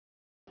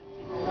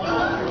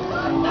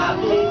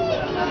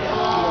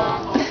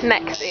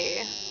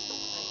Mexi.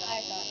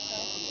 I thought so.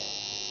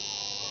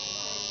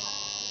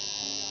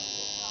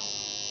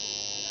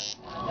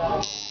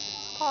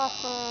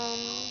 Awesome.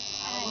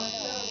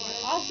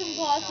 Awesome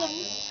possum.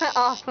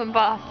 Awesome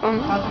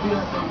possum.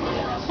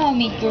 I'll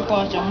meet your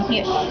possum.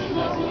 Yes.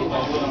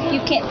 You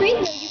can't breathe. No,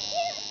 you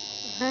can't.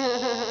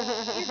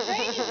 Your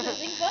brain is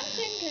losing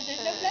function because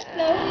there's no blood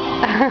flow.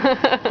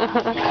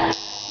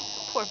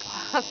 Poor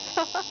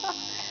possum.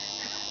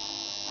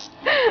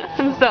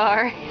 I'm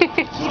sorry.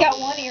 She's got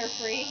one ear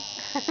free.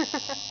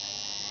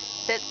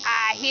 Says,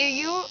 I hear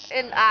you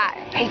and I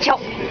hate you.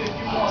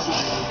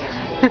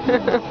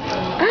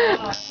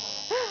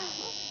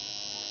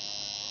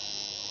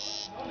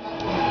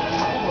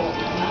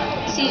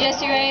 See,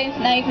 Jessie Ray,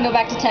 now you can go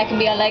back to tech and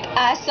be all like,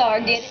 I saw her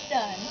get it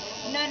done.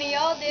 None of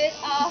y'all did.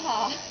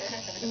 Aha.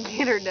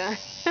 Get her done.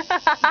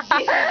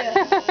 Get her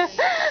done.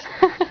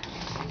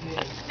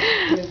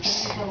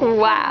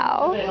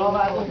 Wow.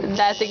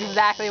 That's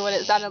exactly what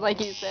it sounded like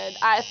you said.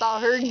 I saw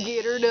her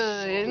get her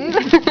done.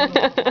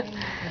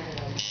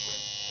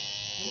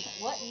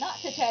 What not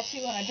to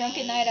tattoo on a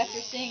drunken night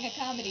after seeing a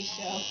comedy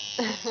show?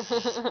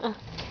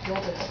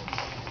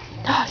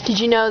 Did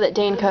you know that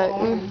Dane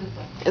Cook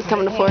is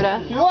coming to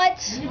Florida?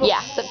 What?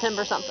 Yeah,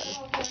 September something.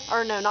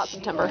 Or no, not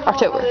September.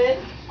 October.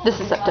 This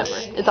is September.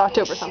 It's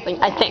October something,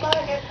 I think.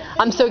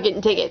 I'm still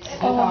getting tickets.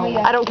 Oh,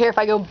 yeah. I don't care if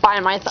I go by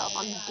myself.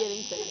 I'm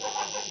getting tickets.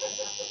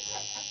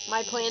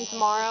 My plan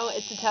tomorrow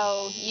is to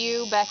tell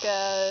you,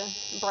 Becca,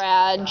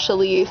 Brad,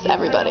 Shalise,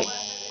 everybody.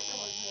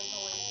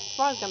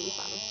 Tomorrow's going to be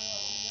fun.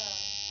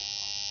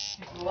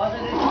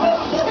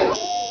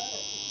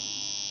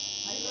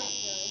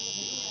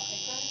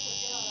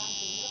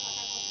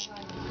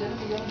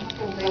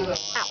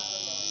 Ow.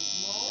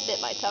 I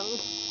bit my tongue.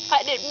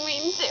 I didn't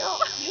mean to.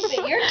 You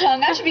bit your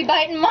tongue. I should be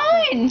biting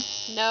mine.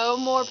 No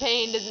more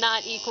pain does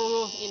not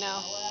equal,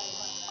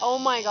 Oh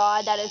my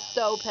god, that is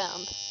so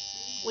pimp.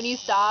 When you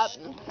stop.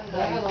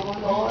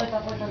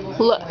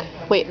 Look.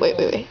 Wait.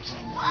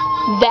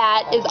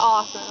 That is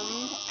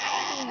awesome.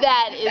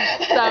 That is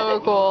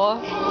so cool.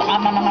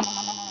 Let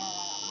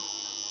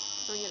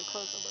me get a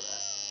close up of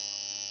that.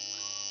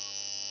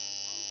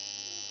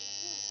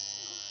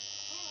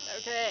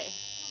 Okay.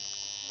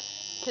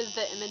 Because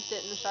the image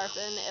didn't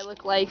sharpen, it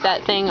looked like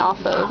that thing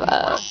off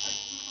of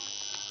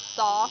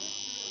Saw.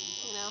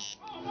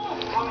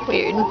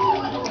 Weird. I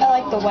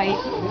like the white.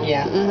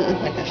 Yeah,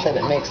 like I said,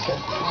 it makes the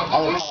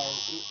other colors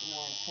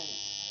more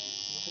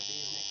intense. Put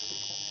these next to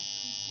each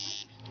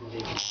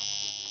other.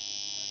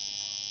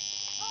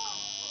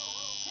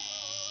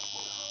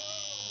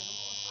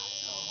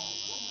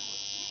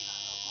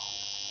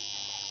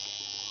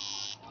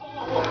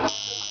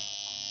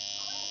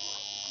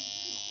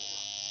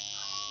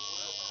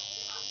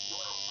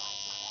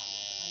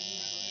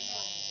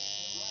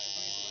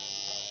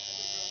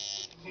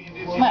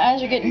 My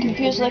eyes are getting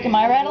confused. Like, am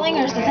I rattling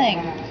or is the thing?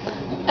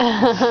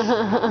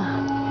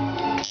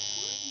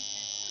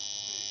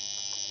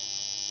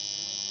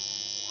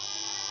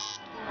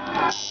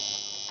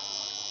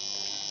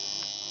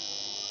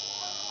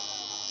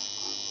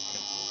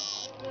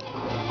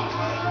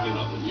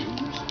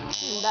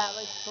 That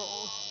looks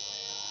cool.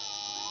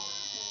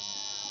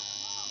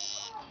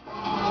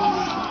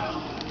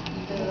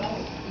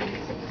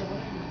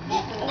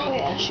 Oh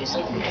yeah, she's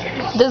looking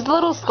good. Does the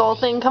little skull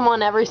thing come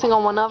on every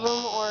single one of them,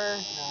 or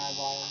No, I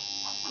bought them.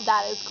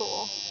 that is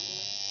cool?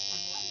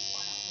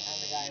 I'm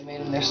the guy who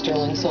made them. They're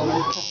sterling silver.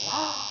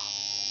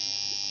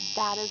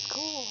 That is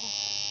cool.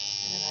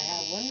 And then I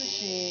have one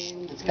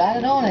machine that's got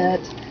it on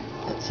it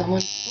that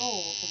someone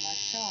stole from my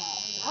shop.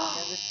 I've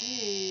never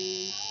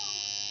seen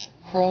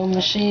a chrome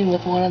machine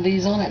with one of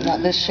these on it.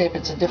 Not this shape,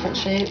 it's a different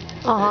shape.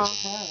 Uh-huh.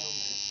 It's chrome.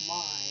 It's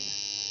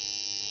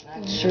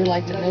mine. I'd sure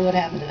like to know what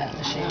happened to that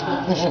machine.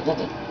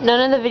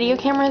 None of the video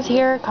cameras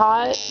here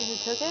caught who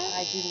took it?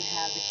 I didn't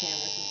have the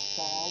cameras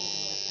installed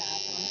when this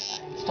happened. I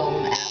installed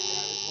them after I was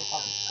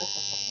wrong.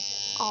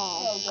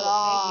 Oh,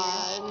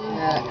 God.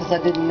 Yeah, because I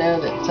didn't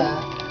know that my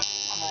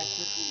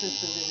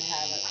system didn't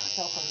have a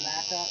cell phone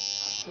backup,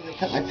 so they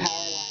cut my power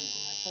lines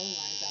and my phone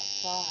lines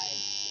outside,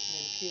 and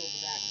then peeled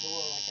the back door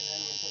like an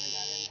onion when I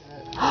got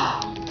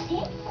into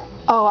it.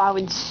 Oh, I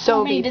would so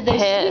How many be did they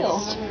steal?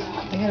 pissed.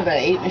 They got about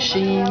 8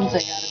 machines.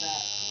 They got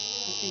about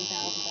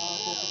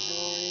 $15,000 worth of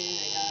jewelry.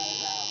 They got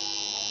about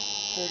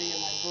 30 of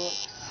my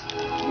books.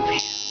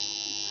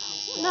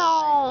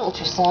 No.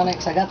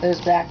 Ultrasonics. I got those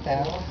back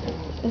though.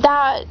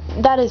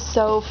 That is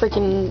so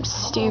freaking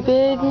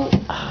stupid. People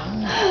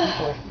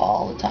are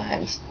all the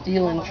time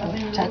stealing from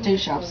tattoo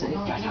shops. They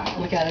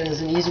look at it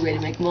as an easy way to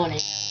make money.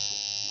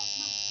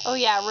 Oh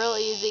yeah, real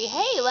easy.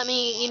 Hey, let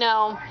me,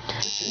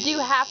 do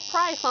half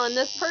price on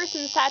this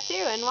person's tattoo,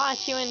 and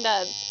watch you end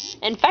up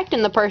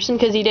infecting the person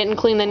because you didn't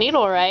clean the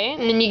needle right,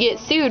 and then you get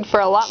sued for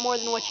a lot more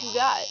than what you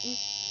got.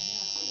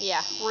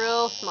 Yeah,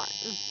 real smart.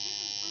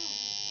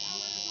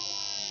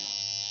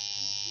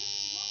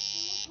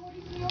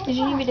 Did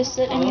you need me to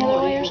sit any other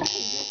way or something?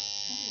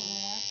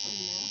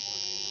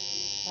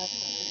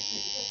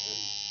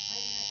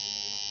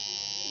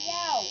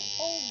 Yow!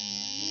 Oh,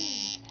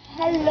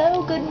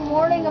 Hello, good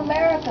morning,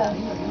 America.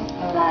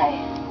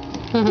 Hi.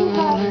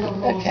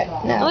 Okay,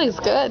 That now looks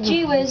good.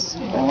 Gee whiz.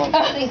 what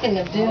I'm thinking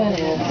of doing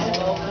is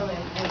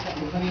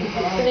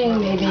putting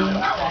maybe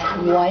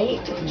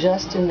white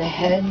just in the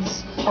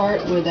heads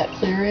part where that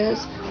clear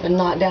is, but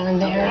not down in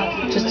there,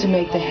 just to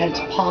make the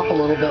heads pop a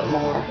little bit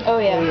more. Oh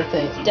yeah. What do you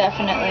think?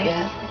 Definitely.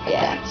 Yeah?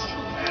 Yeah.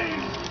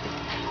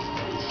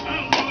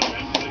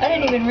 I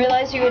didn't even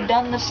realize you had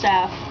done the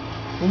staff.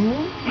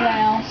 Mm-hmm.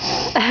 Wow.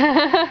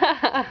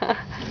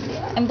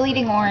 I'm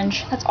bleeding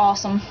orange. That's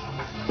awesome.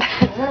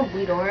 I want to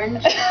bleed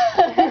orange.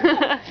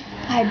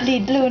 I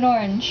bleed blue and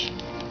orange.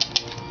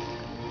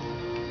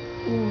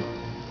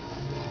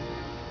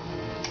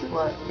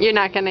 What? You're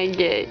not gonna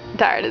get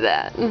tired of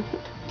that. No,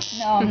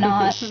 I'm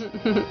not. Hi,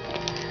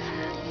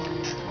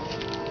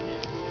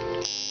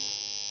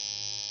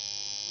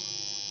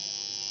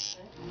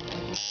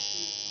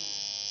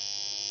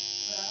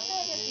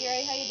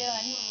 Fury. How you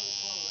doing?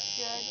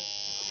 Good.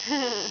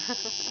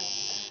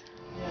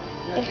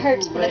 It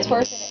hurts, but it's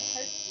worth it. It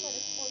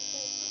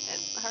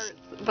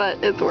hurts, but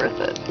it's worth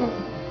it. It hurts, but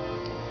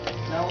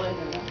it's worth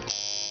it.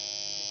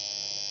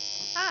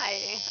 I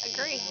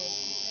agree.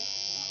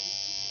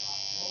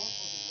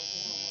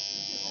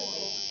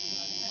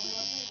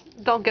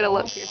 Don't get a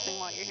lip piercing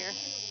while you're here.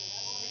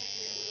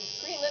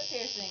 Free lip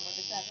piercing with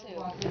a tattoo.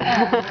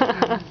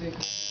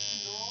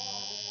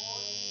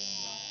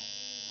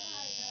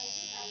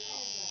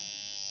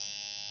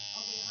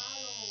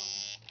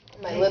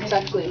 My lips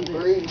actually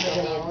bruised on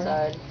the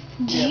inside.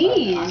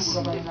 Jeez.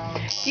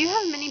 Do you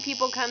have many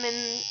people come in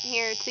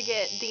here to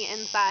get the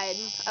inside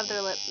of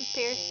their lip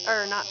pierced?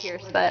 Or not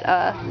pierced, but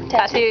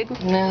tattooed?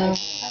 No. I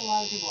had a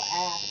lot of people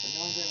ask, but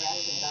no one's ever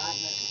actually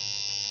gotten it.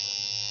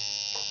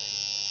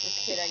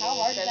 How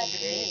hard is that to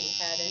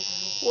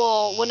do?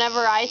 Well,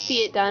 whenever I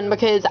see it done,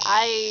 because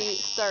I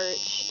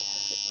searched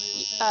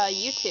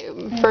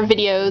YouTube for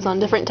videos on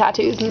different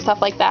tattoos and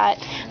stuff like that,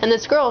 and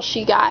this girl,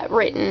 she got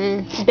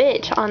written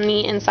bitch on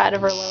the inside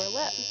of her lower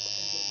lip.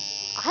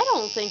 I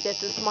don't think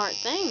that's a smart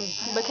thing,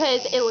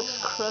 because it looks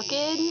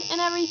crooked and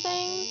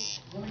everything.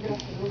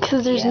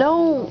 Because there's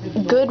no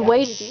good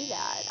way to do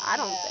that, I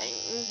don't think.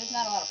 There's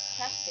not a lot of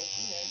practice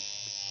either.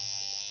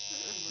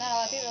 Not a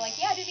lot of people are like,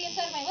 yeah, I do the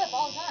inside of my lip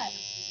all the time.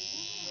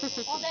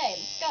 All day,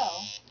 let's go.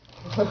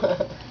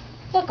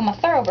 Look, I'm a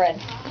thoroughbred.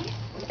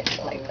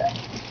 Like that.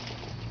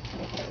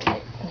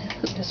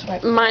 Just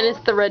right. Minus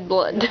the red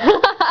blood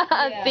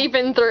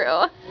seeping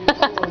through.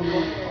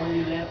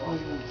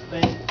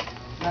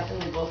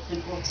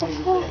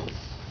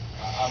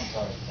 I'm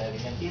sorry, say it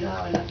again. You know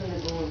how nothing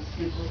is going to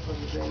people from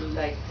the brain,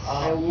 like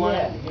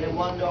the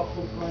one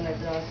doctor going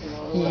across and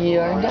all.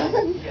 You're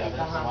done. Yeah,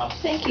 that's not.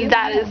 Thank you.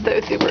 That is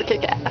so super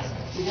kick-ass.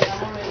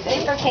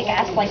 Super kick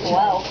ass like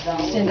well.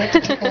 Stand up,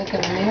 look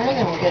in the mirror,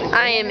 and we'll get it.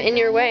 I am in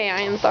your way,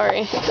 I am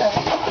sorry.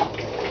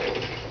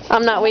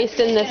 I'm not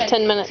wasting this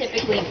 10 minutes.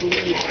 Typically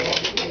bleed.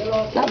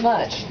 Not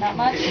much. Not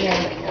much?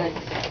 Yeah,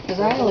 because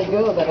I only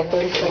go about a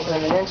 32nd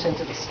of an inch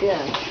into the skin.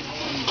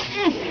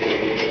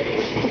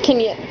 Can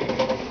you?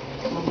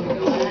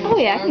 Oh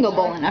yeah, I can go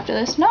bowling after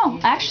this. No,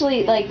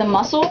 actually, like the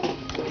muscle,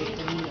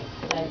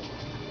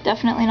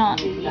 definitely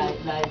not.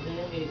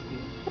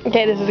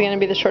 Okay, this is going to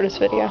be the shortest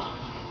video.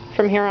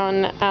 From here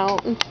on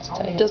out,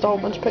 just a whole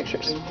bunch of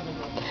pictures.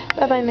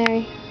 Bye-bye,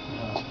 Mary.